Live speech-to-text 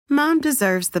Mom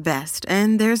deserves the best,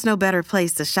 and there's no better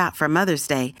place to shop for Mother's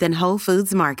Day than Whole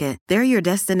Foods Market. They're your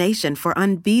destination for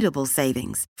unbeatable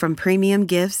savings, from premium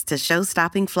gifts to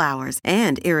show-stopping flowers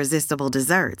and irresistible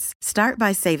desserts. Start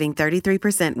by saving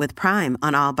 33% with Prime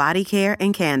on all body care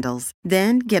and candles.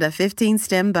 Then get a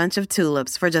 15-stem bunch of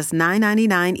tulips for just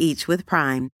 $9.99 each with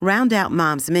Prime. Round out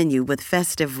Mom's menu with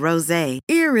festive rosé,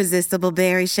 irresistible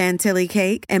berry chantilly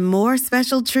cake, and more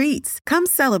special treats. Come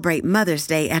celebrate Mother's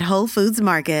Day at Whole Foods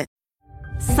Market.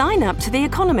 Sign up to The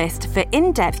Economist for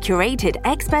in-depth curated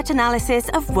expert analysis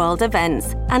of world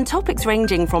events and topics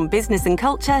ranging from business and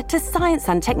culture to science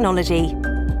and technology.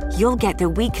 You'll get the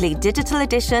weekly digital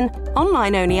edition,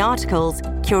 online-only articles,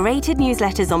 curated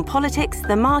newsletters on politics,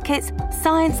 the markets,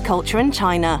 science, culture and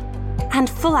China, and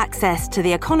full access to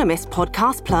The Economist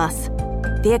Podcast Plus.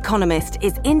 The Economist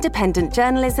is independent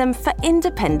journalism for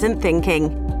independent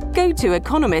thinking. Go to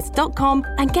economist.com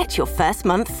and get your first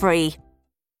month free.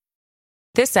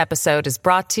 This episode is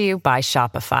brought to you by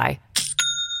Shopify.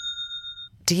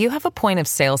 Do you have a point of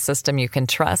sale system you can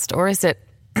trust, or is it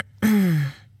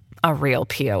a real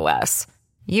POS?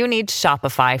 You need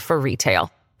Shopify for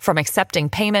retail. From accepting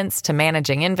payments to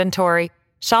managing inventory,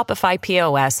 Shopify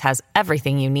POS has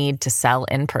everything you need to sell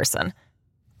in person.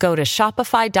 Go to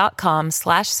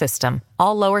shopify.com/system,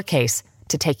 all lowercase,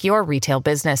 to take your retail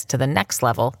business to the next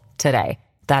level today.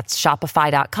 That's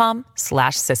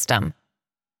shopify.com/system.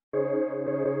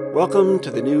 Welcome to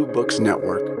the New Books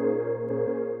Network.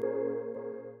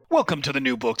 Welcome to the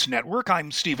New Books Network.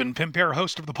 I'm Stephen Pimpare,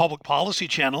 host of the Public Policy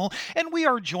Channel, and we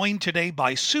are joined today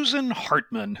by Susan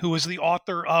Hartman, who is the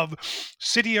author of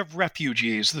City of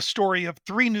Refugees, the story of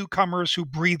three newcomers who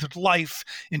breathed life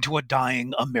into a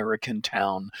dying American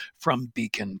town, from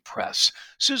Beacon Press.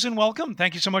 Susan, welcome.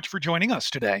 Thank you so much for joining us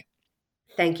today.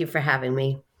 Thank you for having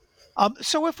me.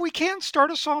 So if we can, start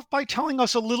us off by telling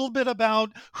us a little bit about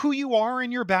who you are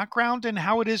and your background and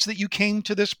how it is that you came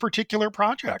to this particular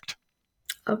project.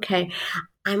 Okay.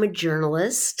 I'm a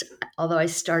journalist, although I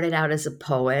started out as a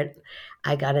poet.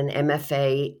 I got an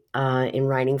MFA in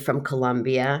writing from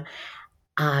Columbia,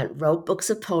 wrote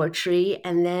books of poetry,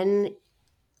 and then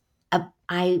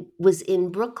I was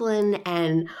in Brooklyn,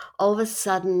 and all of a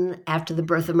sudden, after the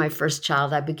birth of my first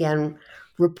child, I began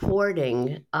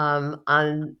reporting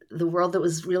on the world that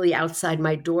was really outside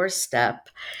my doorstep.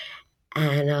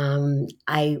 And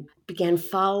I began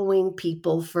following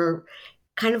people for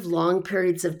kind of long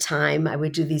periods of time. I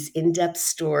would do these in-depth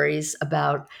stories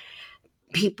about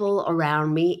people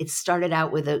around me. It started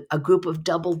out with a group of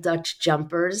double Dutch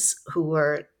jumpers who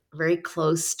were very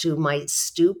close to my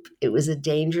stoop. It was a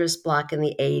dangerous block in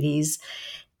the 80s.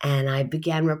 And I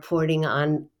began reporting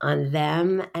on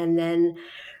them. And then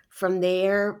from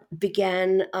there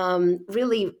began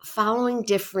really following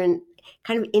different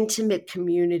kind of intimate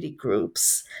community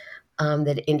groups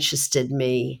that interested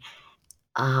me.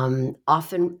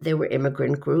 Often they were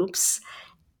immigrant groups,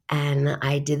 and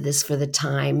I did this for the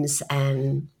Times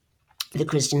and the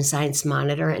Christian Science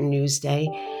Monitor and Newsday.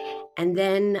 And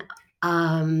then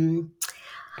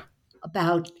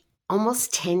about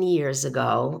almost 10 years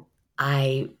ago,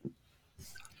 I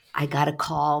got a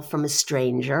call from a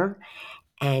stranger,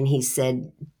 and he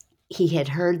said he had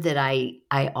heard that I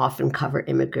often cover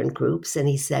immigrant groups, and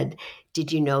he said,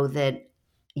 "Did you know that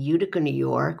Utica, New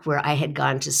York, where I had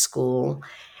gone to school,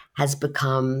 has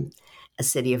become a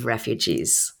city of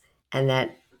refugees?" And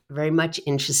that very much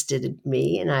interested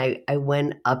me. And I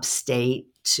went upstate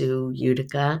to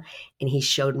Utica, and he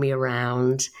showed me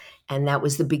around. And that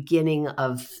was the beginning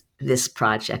of this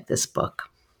project, this book.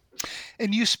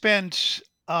 And you spent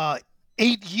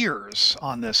 8 years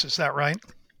on this, is that right?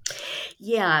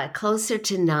 Yeah, closer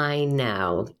to 9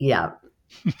 now. Yeah.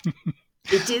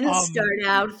 It didn't start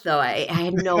out, though. I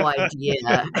had no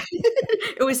idea.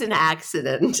 It was an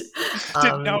accident.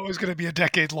 Didn't know it was going to be a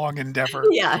decade-long endeavor.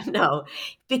 Yeah, no.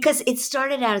 Because it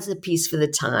started out as a piece for the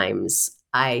Times.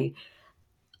 I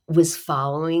was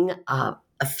following a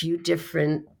few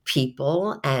different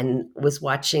people and was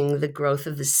watching the growth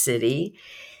of the city.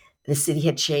 The city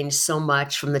had changed so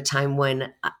much from the time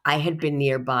when I had been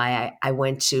nearby. I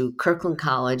went to Kirkland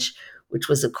College, which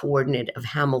was a coordinate of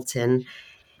Hamilton.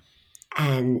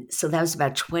 And so that was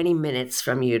about 20 minutes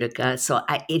from Utica. So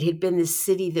it had been this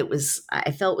city that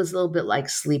I felt was a little bit like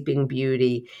Sleeping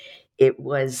Beauty. It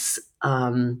was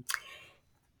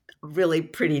really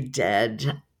pretty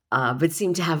dead, but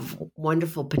seemed to have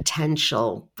wonderful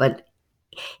potential. But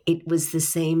it was the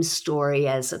same story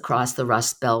as across the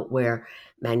Rust Belt, where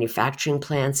manufacturing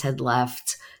plants had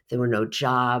left. There were no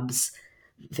jobs.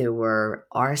 There were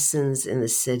arsons in the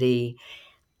city.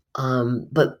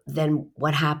 But then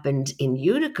what happened in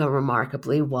Utica,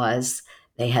 remarkably, was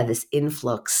they had this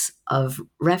influx of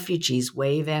refugees,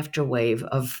 wave after wave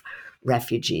of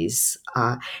refugees.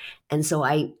 And so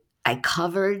I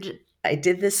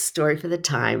did this story for the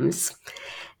Times.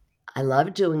 I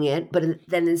love doing it, but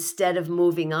then instead of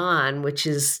moving on, which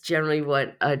is generally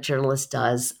what a journalist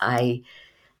does, I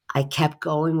kept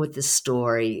going with the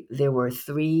story. There were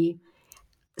 3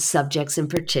 subjects in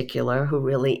particular who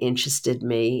really interested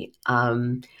me.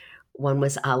 One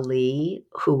was Ali,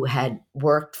 who had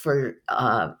worked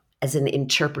as an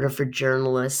interpreter for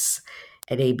journalists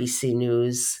at ABC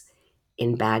News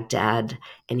in Baghdad,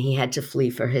 and he had to flee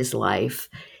for his life.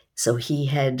 So he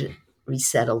had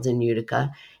resettled in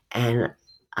Utica, and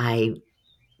I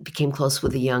became close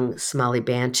with a young Somali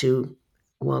Bantu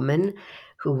woman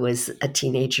who was a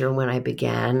teenager when I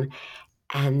began.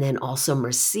 And then also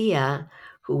Marcia,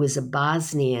 who was a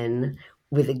Bosnian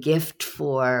with a gift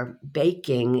for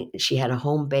baking. She had a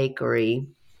home bakery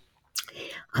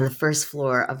on the first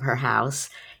floor of her house,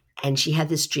 and she had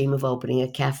this dream of opening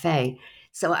a cafe.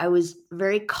 So I was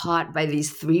very caught by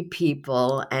these 3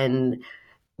 people and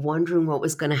wondering what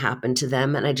was going to happen to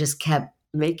them. And I just kept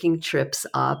making trips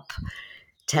up,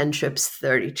 10 trips,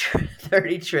 30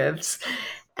 trips.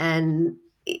 And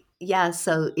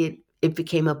so it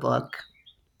became a book.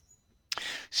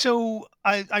 So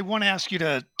I want to ask you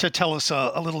to tell us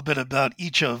a little bit about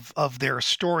each of their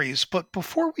stories. But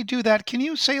before we do that, can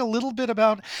you say a little bit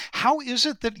about how is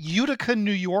it that Utica,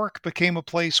 New York became a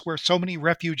place where so many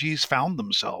refugees found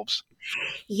themselves?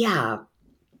 Yeah.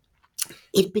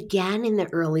 It began in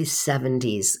the early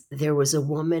 70s. There was a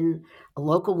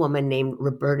local woman named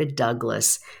Roberta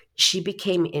Douglas. She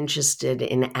became interested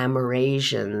in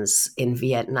Amerasians in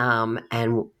Vietnam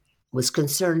and was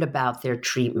concerned about their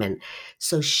treatment.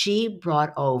 So she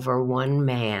brought over one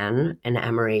man, an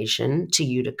Amerasian, to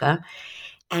Utica,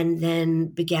 and then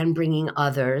began bringing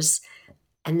others.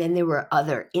 And then there were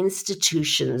other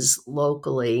institutions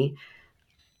locally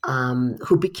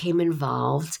who became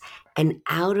involved. And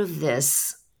out of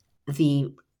this,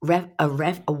 a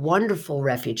wonderful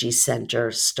refugee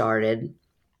center started,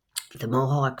 the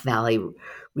Mohawk Valley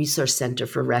Resource Center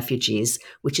for Refugees,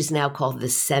 which is now called the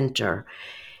Center.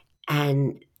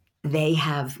 And they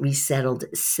have resettled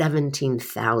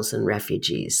 17,000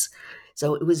 refugees.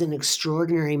 So it was an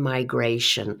extraordinary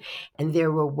migration. And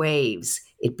there were waves.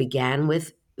 It began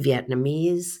with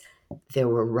Vietnamese, there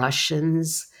were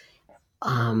Russians,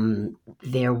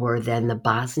 there were then the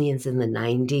Bosnians in the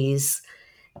 90s,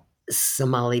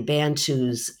 Somali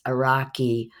Bantus,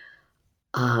 Iraqi,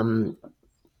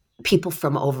 people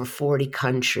from over 40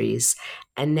 countries.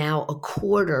 And now a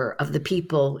quarter of the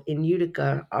people in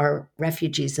Utica are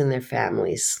refugees and their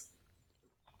families.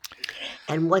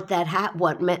 And what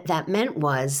that meant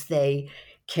was they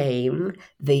came,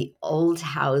 the old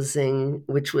housing,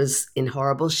 which was in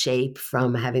horrible shape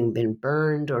from having been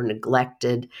burned or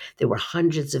neglected. There were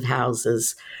hundreds of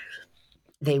houses.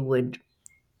 They would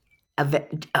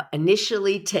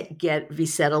initially get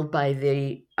resettled by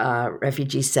the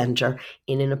refugee center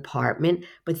in an apartment,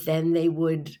 but then they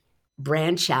would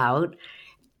branch out.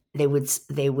 They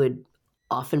would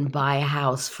often buy a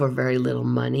house for very little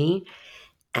money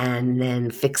and then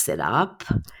fix it up,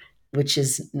 which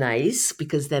is nice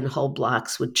because then whole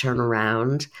blocks would turn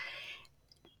around,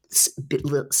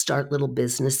 start little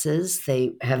businesses.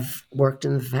 They have worked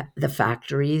in the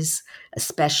factories,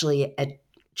 especially at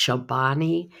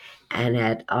Chobani and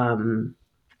at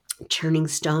Turning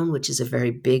Stone, which is a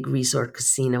very big resort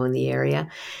casino in the area.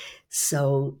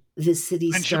 So the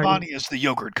city started. And Chobani is the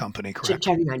yogurt company, correct?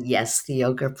 Yes, the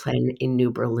yogurt plant in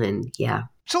New Berlin. Yeah.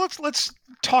 So let's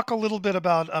talk a little bit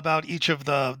about each of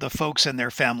the folks and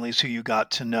their families who you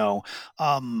got to know.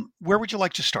 Where would you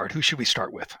like to start? Who should we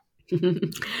start with?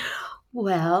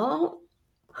 Well,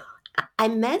 I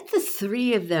met the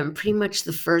 3 of them pretty much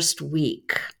the first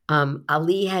week.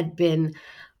 Ali had been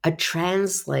a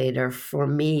translator for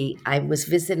me. I was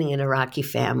visiting an Iraqi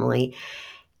family,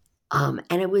 and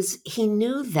he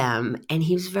knew them, and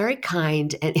he was very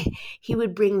kind, and he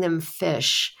would bring them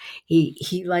fish.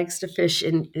 He likes to fish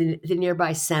in the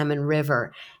nearby Salmon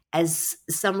River, as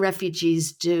some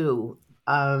refugees do,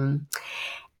 and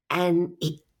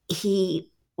he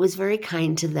was very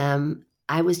kind to them.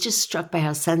 I was just struck by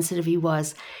how sensitive he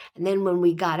was. And then when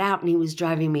we got out and he was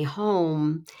driving me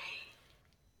home,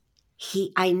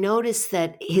 I noticed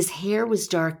that his hair was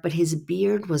dark, but his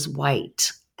beard was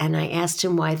white. And I asked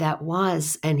him why that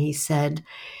was. And he said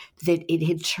that it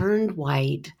had turned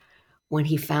white when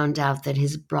he found out that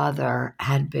his brother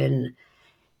had been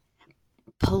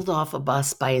pulled off a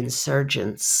bus by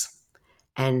insurgents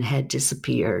and had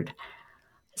disappeared.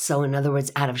 So in other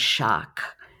words, out of shock.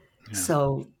 Yeah.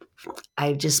 So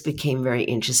I just became very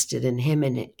interested in him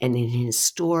and in his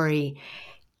story.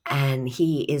 And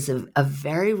he is a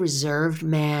very reserved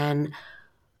man,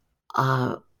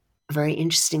 a very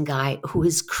interesting guy who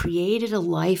has created a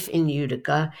life in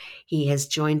Utica. He has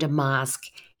joined a mosque.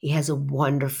 He has a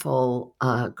wonderful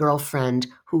girlfriend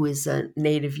who is a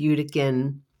native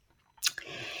Utican.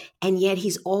 And yet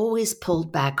he's always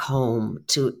pulled back home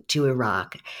to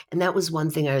Iraq. And that was one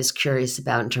thing I was curious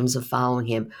about in terms of following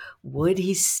him. Would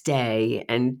he stay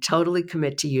and totally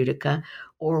commit to Utica,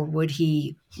 or would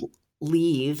he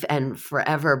leave and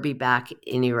forever be back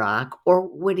in Iraq, or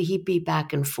would he be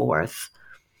back and forth?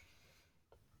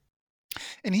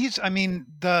 And he's, I mean,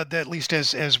 the at least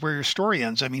as where your story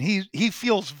ends, I mean, he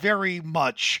feels very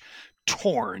much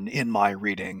torn in my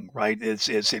reading, right?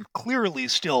 It clearly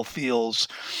still feels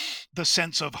the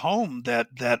sense of home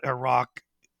that Iraq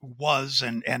was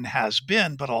and has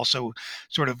been, but also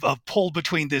sort of pulled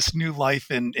between this new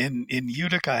life in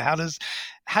Utica.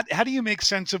 How do you make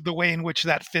sense of the way in which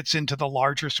that fits into the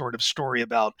larger sort of story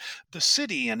about the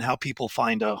city and how people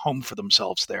find a home for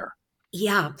themselves there?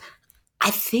 Yeah, I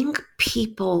think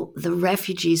people, the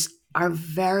refugees, are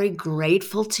very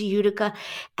grateful to Utica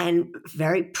and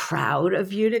very proud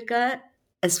of Utica,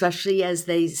 especially as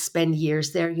they spend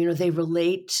years there. You know, they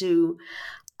relate to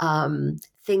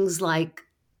things like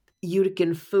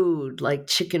Utican food, like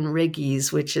chicken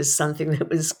riggies, which is something that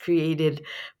was created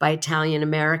by Italian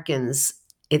Americans.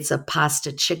 It's a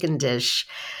pasta chicken dish,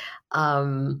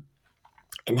 and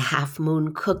half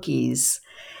moon cookies.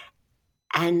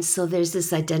 And so there's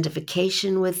this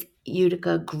identification with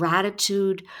Utica,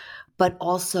 gratitude, but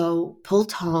also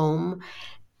pulled home,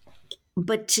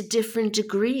 but to different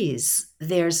degrees.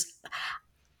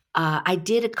 I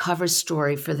did a cover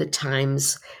story for the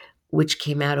Times, which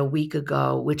came out a week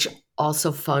ago, which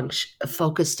also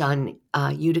focused on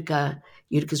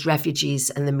Utica's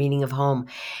refugees and the meaning of home.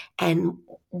 And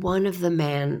one of the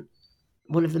men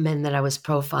that I was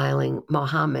profiling,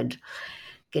 Mohammed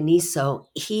Ganiso,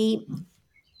 he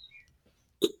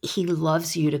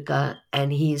loves Utica,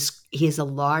 and he has a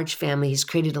large family. He's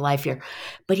created a life here,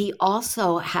 but he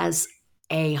also has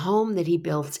a home that he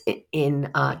built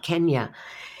in Kenya,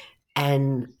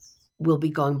 and will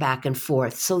be going back and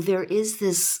forth. So there is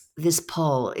this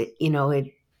pull.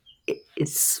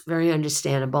 It's very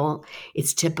understandable.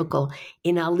 It's typical.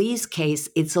 In Ali's case,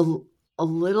 it's a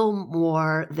little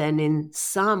more than in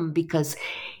some, because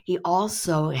he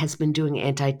also has been doing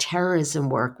anti-terrorism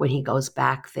work when he goes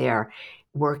back there,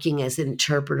 working as an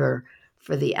interpreter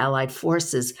for the Allied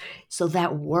forces. So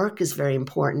that work is very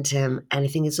important to him. And I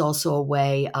think it's also a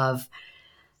way of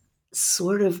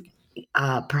sort of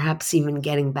perhaps even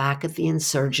getting back at the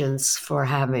insurgents for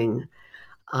having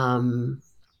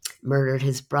murdered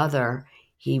his brother.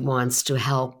 He wants to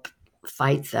help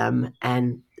fight them,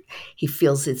 and he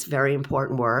feels it's very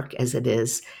important work, as it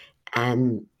is.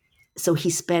 And so he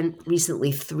spent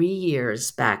recently 3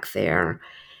 years back there,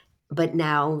 but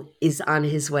now is on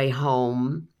his way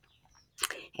home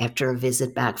after a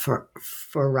visit back for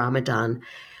Ramadan.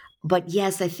 But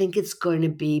yes, I think it's going to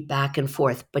be back and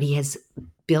forth. But he has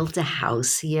built a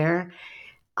house here,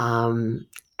 and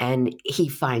he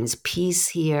finds peace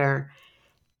here.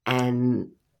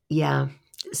 And yeah,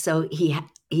 so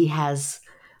he has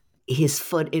his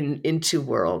foot in two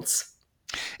worlds.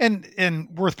 And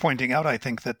worth pointing out, I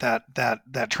think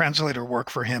that translator work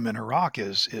for him in Iraq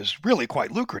is really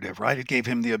quite lucrative, right? It gave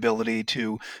him the ability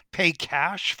to pay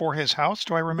cash for his house.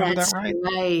 Do I remember That's that right?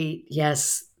 Right.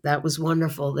 Yes, that was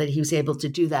wonderful that he was able to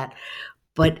do that.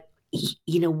 But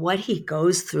what he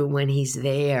goes through when he's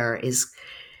there is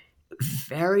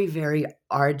very, very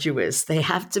arduous. They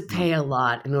have to pay a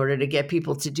lot in order to get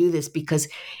people to do this, because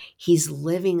he's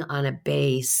living on a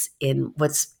base in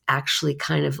what's actually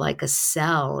kind of like a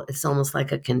cell. It's almost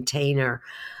like a container.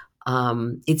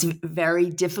 It's a very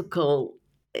difficult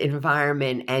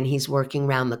environment, and he's working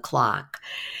around the clock.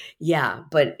 Yeah,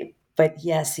 but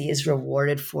yes, he is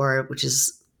rewarded for it, which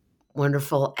is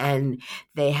wonderful. And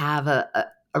they have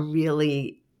a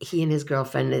really, he and his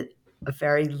girlfriend, a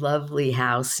very lovely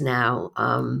house now,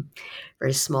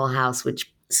 very small house,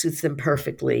 which suits them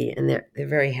perfectly, and they're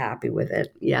very happy with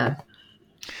it. Yeah.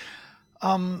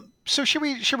 So should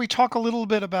we talk a little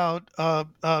bit about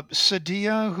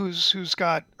Sadia, who's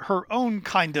got her own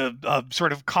kind of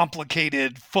sort of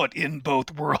complicated foot in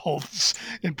both worlds,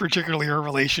 in particularly her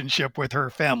relationship with her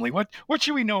family. What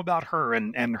should we know about her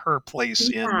and her place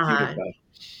in Utica?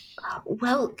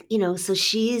 Well, so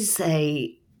she's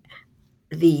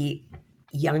the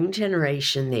young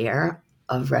generation there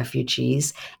of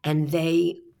refugees, and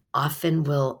they often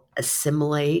will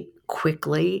assimilate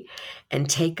quickly and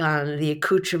take on the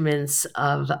accoutrements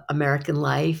of American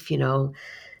life,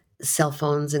 cell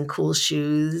phones and cool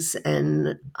shoes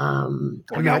and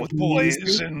Going out with boys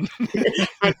music and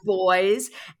and boys,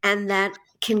 and that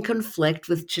can conflict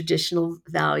with traditional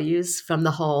values from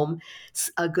the home.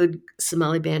 A good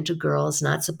Somali Bantu girl is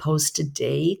not supposed to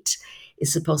date,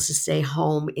 is supposed to stay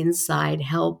home inside,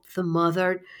 help the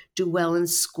mother do well in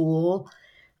school.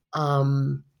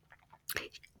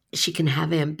 She can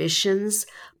have ambitions,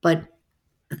 but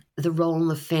the role in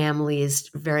the family is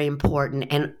very important.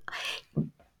 And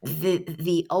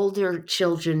the older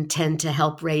children tend to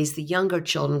help raise the younger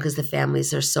children because the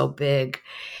families are so big.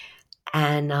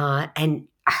 And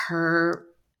her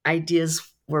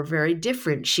ideas were very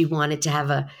different. She wanted to have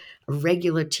a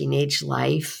regular teenage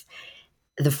life,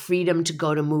 the freedom to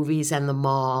go to movies and the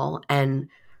mall, and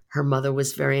her mother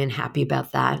was very unhappy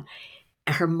about that.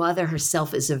 Her mother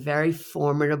herself is a very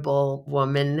formidable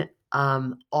woman,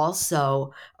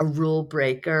 also a rule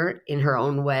breaker in her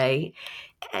own way.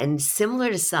 And similar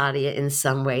to Sadia in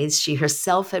some ways, she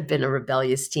herself had been a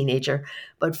rebellious teenager,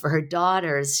 but for her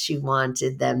daughters, she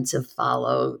wanted them to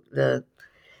follow a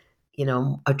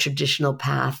traditional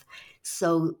path.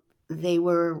 So they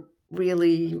were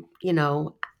really,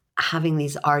 having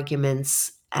these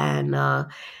arguments. And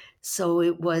so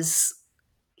it was,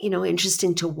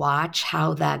 interesting to watch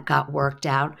how that got worked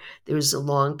out. There was a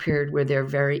long period where they're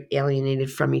very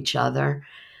alienated from each other.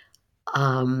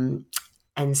 And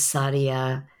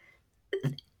Sadia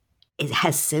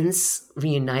has since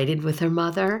reunited with her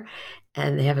mother,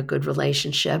 and they have a good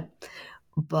relationship.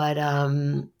 But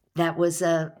that was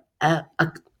a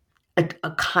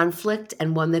conflict,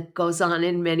 and one that goes on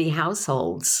in many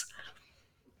households.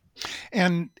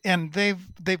 and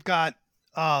they've got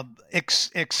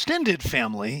extended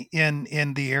family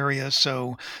in the area.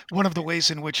 So one of the ways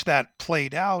in which that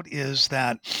played out is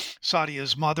that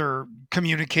Sadia's mother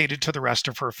communicated to the rest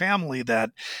of her family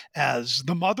that as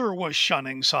the mother was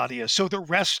shunning Sadia, so the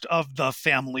rest of the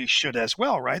family should as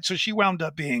well, right? So she wound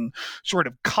up being sort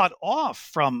of cut off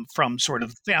from sort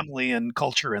of family and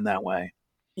culture in that way.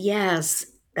 Yes,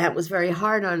 that was very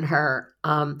hard on her.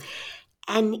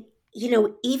 And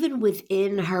even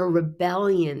within her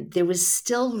rebellion, there was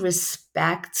still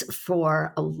respect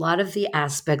for a lot of the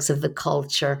aspects of the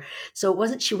culture.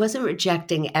 So she wasn't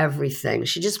rejecting everything.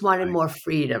 She just wanted more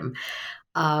freedom.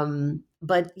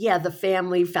 But yeah, the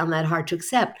family found that hard to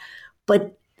accept.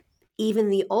 But even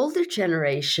the older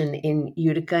generation in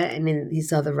Utica and in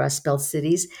these other Rust Belt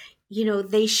cities,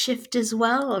 they shift as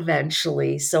well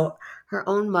eventually. So her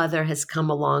own mother has come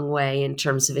a long way in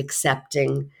terms of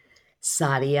accepting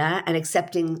Sadia and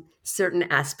accepting certain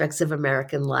aspects of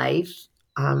American life.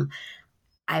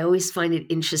 I always find it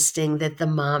interesting that the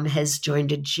mom has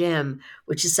joined a gym,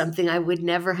 which is something I would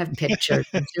never have pictured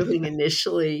doing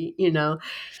initially, and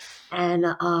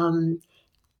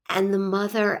the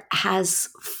mother has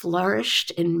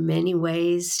flourished in many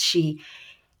ways. She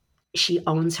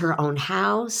owns her own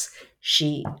house.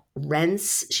 She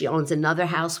owns another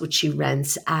house, which she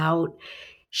rents out.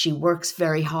 She works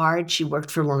very hard. She worked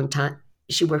for a long time.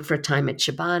 She worked for a time at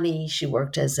Chobani. She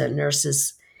worked as a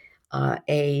nurse's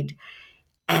aide.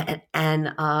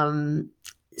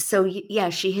 So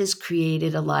she has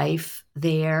created a life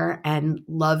there and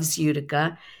loves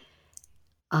Utica.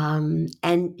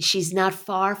 And she's not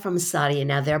far from Sadia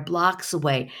now. They're blocks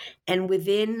away. And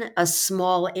within a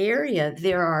small area,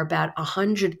 there are about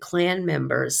 100 clan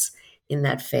members in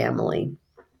that family.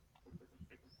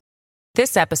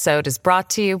 This episode is brought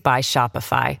to you by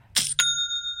Shopify.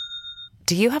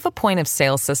 Do you have a point of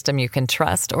sale system you can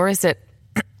trust, or is it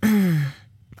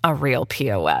a real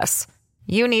POS?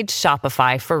 You need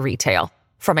Shopify for retail.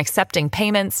 From accepting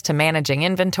payments to managing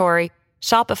inventory,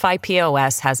 Shopify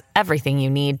POS has everything you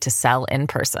need to sell in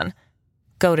person.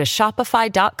 Go to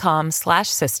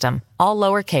shopify.com/system, all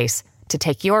lowercase, to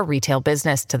take your retail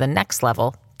business to the next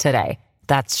level today.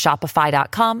 That's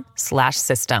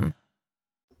shopify.com/system.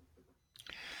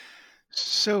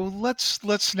 So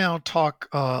let's now talk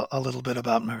a little bit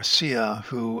about Marcia,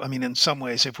 who, I mean, in some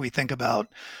ways, if we think about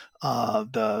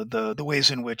the ways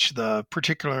in which the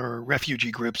particular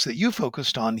refugee groups that you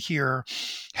focused on here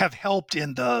have helped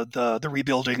in the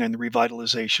rebuilding and the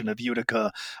revitalization of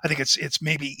Utica, I think it's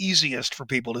maybe easiest for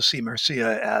people to see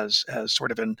Marcia as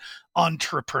sort of an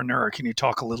entrepreneur. Can you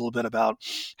talk a little bit about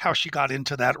how she got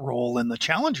into that role and the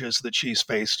challenges that she's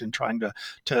faced in trying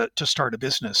to start a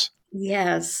business?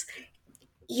 Yes.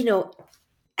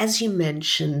 As you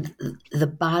mentioned, the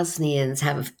Bosnians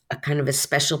have a kind of a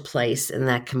special place in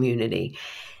that community.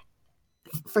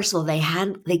 First of all, they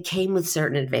came with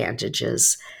certain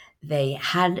advantages.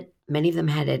 Many of them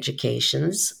had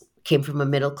educations, came from a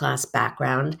middle-class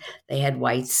background. They had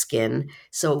white skin.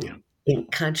 So in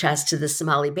contrast to the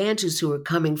Somali Bantus who were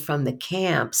coming from the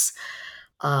camps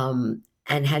and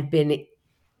had been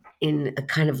in a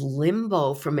kind of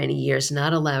limbo for many years,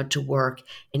 not allowed to work.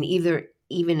 And even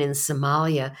in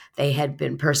Somalia, they had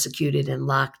been persecuted and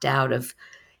locked out of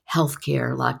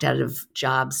healthcare, locked out of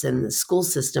jobs and the school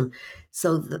system.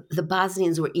 So the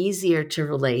Bosnians were easier to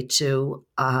relate to.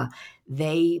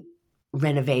 They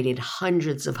renovated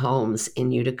hundreds of homes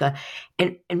in Utica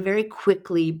and very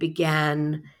quickly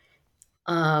began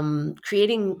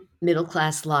creating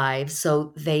middle-class lives.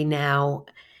 So they now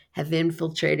have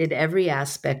infiltrated every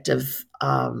aspect of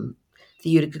the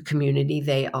Utica community.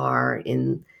 They are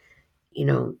in,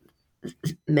 the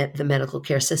medical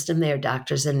care system. They are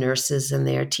doctors and nurses, and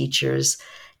they are teachers,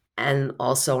 and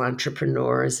also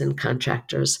entrepreneurs and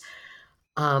contractors.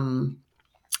 But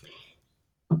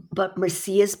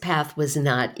Marcia's path was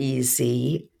not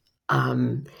easy.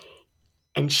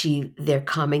 And they're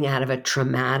coming out of a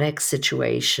traumatic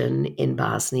situation in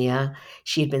Bosnia.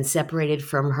 She had been separated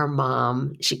from her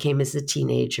mom. She came as a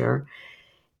teenager.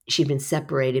 She'd been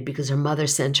separated because her mother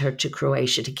sent her to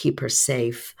Croatia to keep her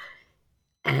safe.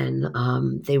 And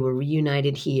they were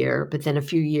reunited here. But then a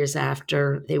few years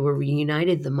after they were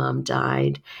reunited, the mom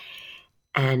died.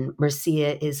 And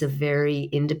Marcia is a very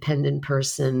independent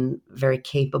person, very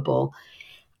capable.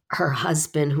 Her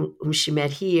husband, whom she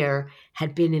met here,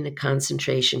 had been in a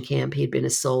concentration camp. He had been a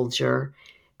soldier,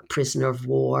 a prisoner of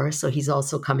war. So he's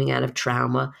also coming out of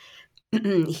trauma.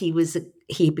 He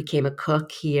became a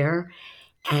cook here,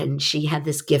 and she had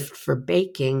this gift for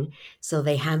baking. So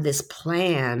they had this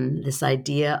plan, this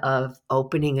idea of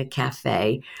opening a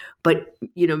cafe. But,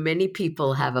 many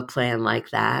people have a plan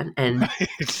like that. And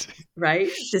right?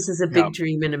 This is a big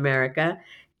dream in America.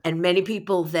 And many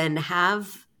people then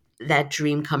have that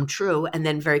dream come true, and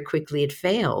then very quickly it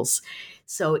fails.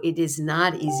 So it is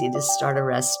not easy to start a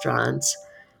restaurant.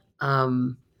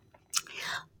 But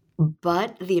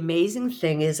the amazing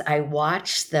thing is I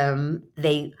watched them.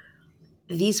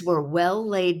 These were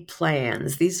well-laid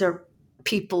plans. These are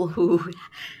people who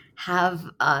have,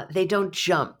 they don't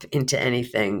jump into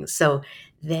anything. So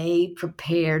they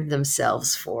prepared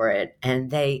themselves for it, and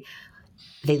they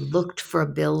looked for a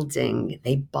building.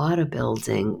 They bought a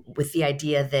building with the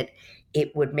idea that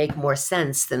it would make more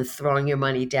sense than throwing your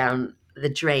money down the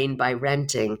drain by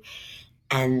renting.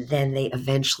 And then they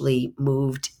eventually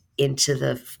moved into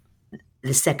the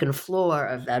second floor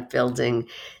of that building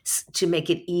to make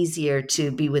it easier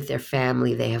to be with their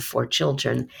family. They have 4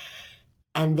 children.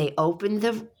 And they opened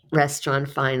the restaurant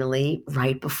finally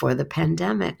right before the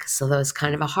pandemic. So that was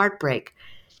kind of a heartbreak.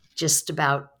 Just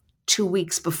about 2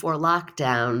 weeks before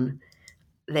lockdown,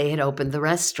 they had opened the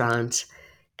restaurant,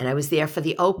 and I was there for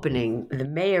the opening. The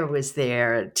mayor was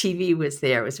there, TV was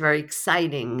there. It was very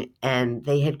exciting, and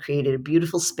they had created a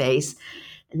beautiful space.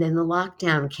 And then the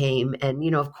lockdown came, and,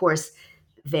 of course,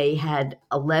 they had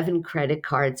 11 credit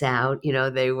cards out.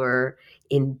 They were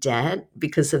in debt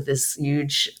because of this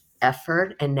huge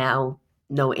effort, and now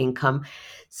no income.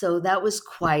 So that was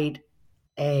quite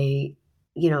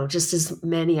just as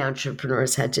many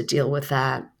entrepreneurs had to deal with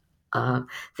that.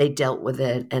 They dealt with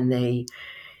it, and they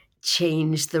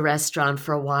changed the restaurant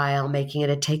for a while, making it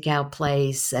a takeout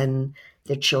place, and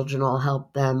their children all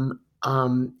helped them.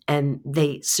 And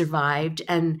they survived,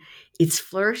 and it's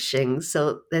flourishing.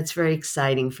 So that's very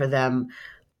exciting for them.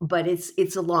 But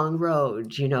it's a long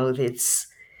road. It's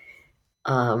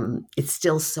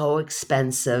still so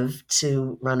expensive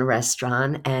to run a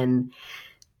restaurant,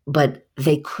 but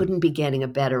they couldn't be getting a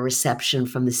better reception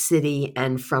from the city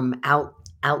and from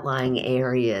outlying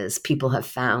areas. People have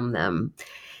found them.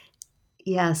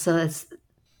 Yeah, so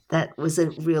that was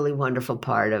a really wonderful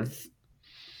part of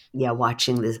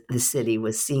watching the city,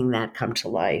 was seeing that come to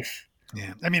life.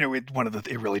 Yeah, I mean,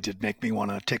 it really did make me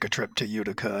want to take a trip to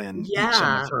Utica and eat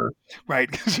some of her,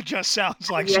 right? Because it just sounds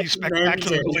like she's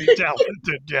spectacularly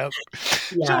talented. Yes.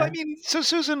 Yeah. So, I mean,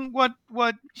 Susan, what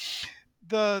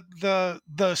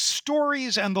the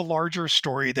stories and the larger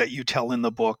story that you tell in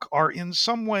the book are in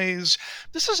some ways,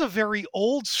 this is a very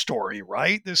old story,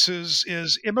 right? This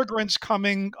is immigrants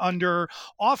coming under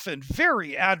often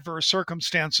very adverse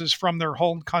circumstances from their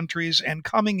home countries and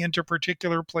coming into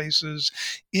particular places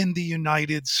in the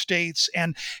United States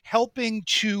and helping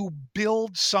to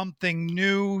build something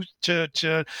new to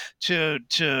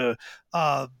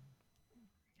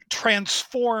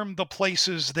transform the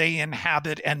places they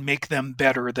inhabit and make them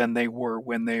better than they were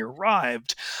when they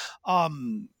arrived.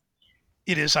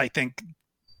 It is, I think,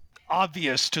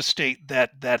 obvious to state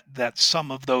that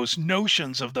some of those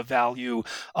notions of the value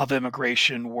of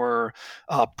immigration were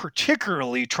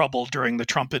particularly troubled during the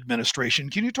Trump administration.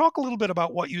 Can you talk a little bit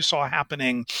about what you saw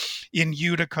happening in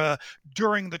Utica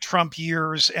during the Trump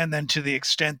years, and then to the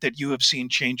extent that you have seen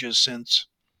changes since?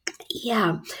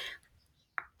 Yeah.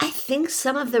 I think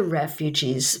some of the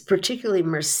refugees, particularly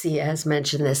Marcia has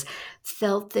mentioned this,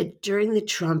 felt that during the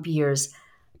Trump years,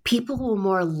 people were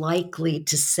more likely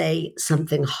to say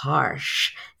something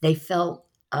harsh. They felt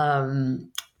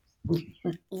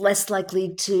less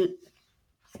likely to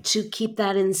keep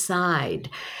that inside,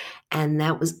 and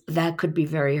that could be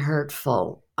very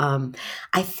hurtful.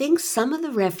 I think some of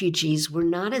the refugees were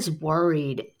not as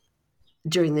worried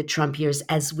during the Trump years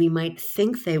as we might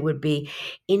think they would be,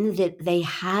 in that they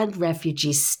had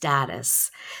refugee status.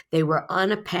 They were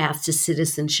on a path to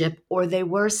citizenship, or they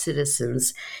were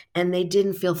citizens, and they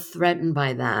didn't feel threatened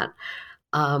by that.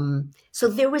 So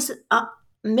there was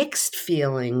mixed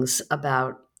feelings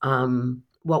about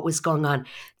what was going on.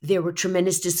 There were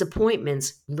tremendous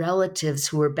disappointments, relatives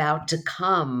who were about to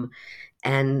come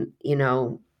and,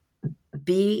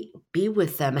 be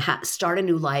with them, start a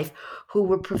new life, who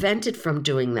were prevented from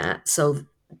doing that. So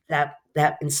that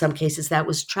in some cases that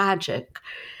was tragic.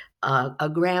 A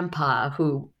grandpa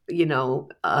who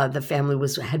the family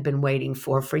had been waiting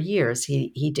for years,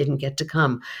 he didn't get to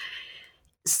come.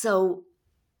 So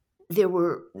there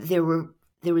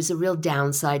was a real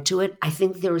downside to it. I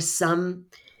think there were some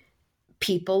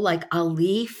people like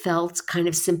Ali felt kind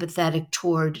of sympathetic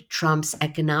toward Trump's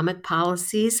economic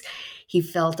policies. He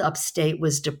felt upstate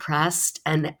was depressed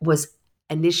and was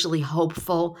initially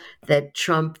hopeful that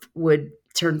Trump would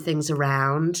turn things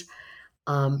around.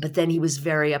 But then he was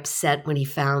very upset when he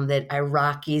found that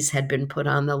Iraqis had been put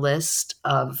on the list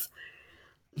of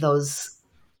those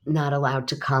not allowed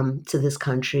to come to this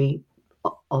country,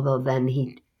 although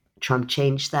then Trump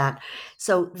changed that.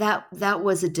 So that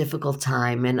was a difficult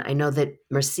time. And I know that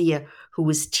Marcia, who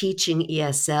was teaching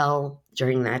ESL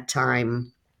during that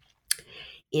time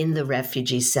in the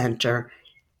refugee center,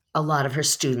 a lot of her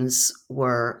students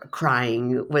were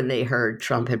crying when they heard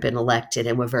Trump had been elected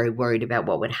and were very worried about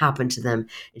what would happen to them.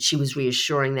 And she was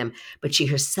reassuring them, but she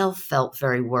herself felt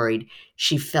very worried.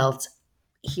 She felt,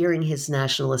 hearing his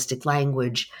nationalistic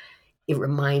language, it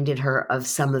reminded her of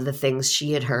some of the things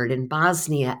she had heard in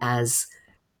Bosnia as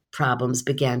problems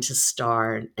began to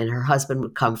start, and her husband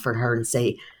would comfort her and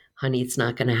say, honey, it's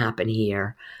not going to happen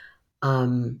here.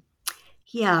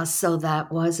 So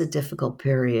that was a difficult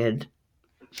period.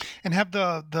 And have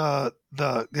the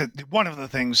one of the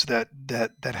things that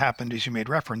happened, as you made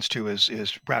reference to,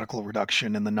 is radical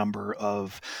reduction in the number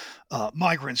of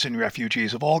migrants and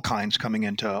refugees of all kinds coming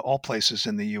into all places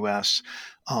in the U.S.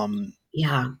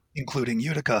 Including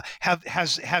Utica.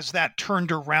 Has that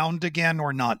turned around again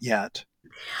or not yet?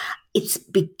 It's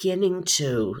beginning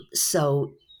to.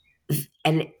 So,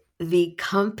 and the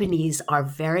companies are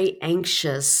very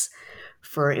anxious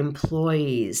for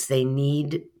employees. They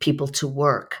need people to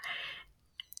work.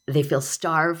 They feel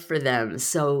starved for them,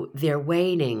 so they're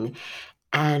waiting.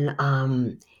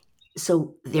 And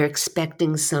so they're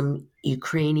expecting some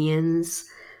Ukrainians.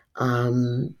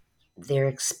 They're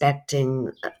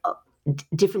expecting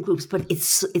different groups, but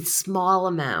it's small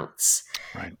amounts.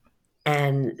 Right.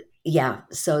 And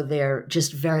so they're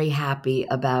just very happy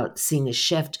about seeing a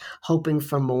shift, hoping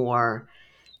for more,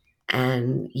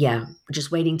 and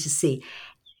just waiting to see.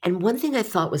 And one thing I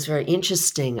thought was very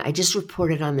interesting, I just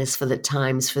reported on this for the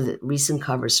Times for the recent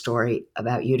cover story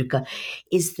about Utica,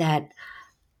 is that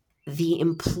the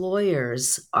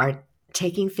employers are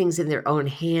taking things in their own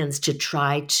hands to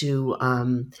try to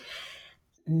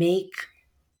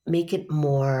make it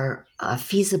more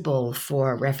feasible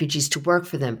for refugees to work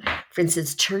for them. For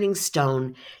instance, Turning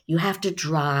Stone, you have to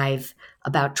drive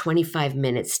about 25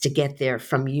 minutes to get there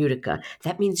from Utica.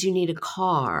 That means you need a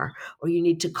car or you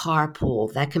need to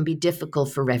carpool. That can be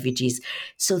difficult for refugees.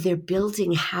 So they're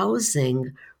building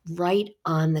housing right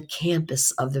on the campus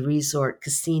of the resort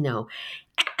casino.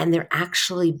 And they're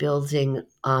actually building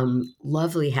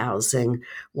lovely housing,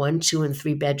 1, 2, and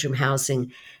 3 bedroom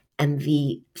housing. And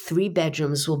the 3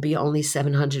 bedrooms will be only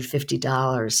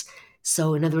 $750.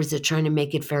 So in other words, they're trying to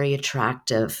make it very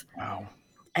attractive. Wow.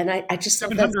 And I just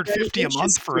 $750 a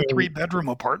month for a 3-bedroom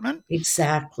apartment?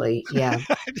 Exactly. Yeah.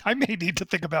 I may need to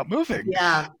think about moving.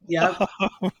 Yeah. Yeah.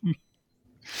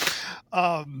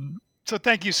 So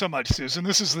thank you so much, Susan.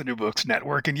 This is the New Books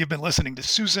Network, and you've been listening to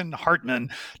Susan Hartman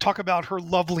talk about her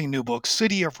lovely new book,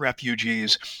 City of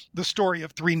Refugees, the story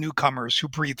of 3 newcomers who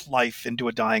breathed life into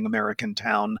a dying American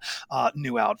town,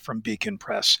 new out from Beacon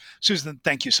Press. Susan,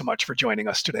 thank you so much for joining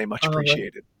us today. Much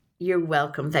appreciated. You're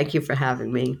welcome. Thank you for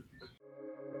having me.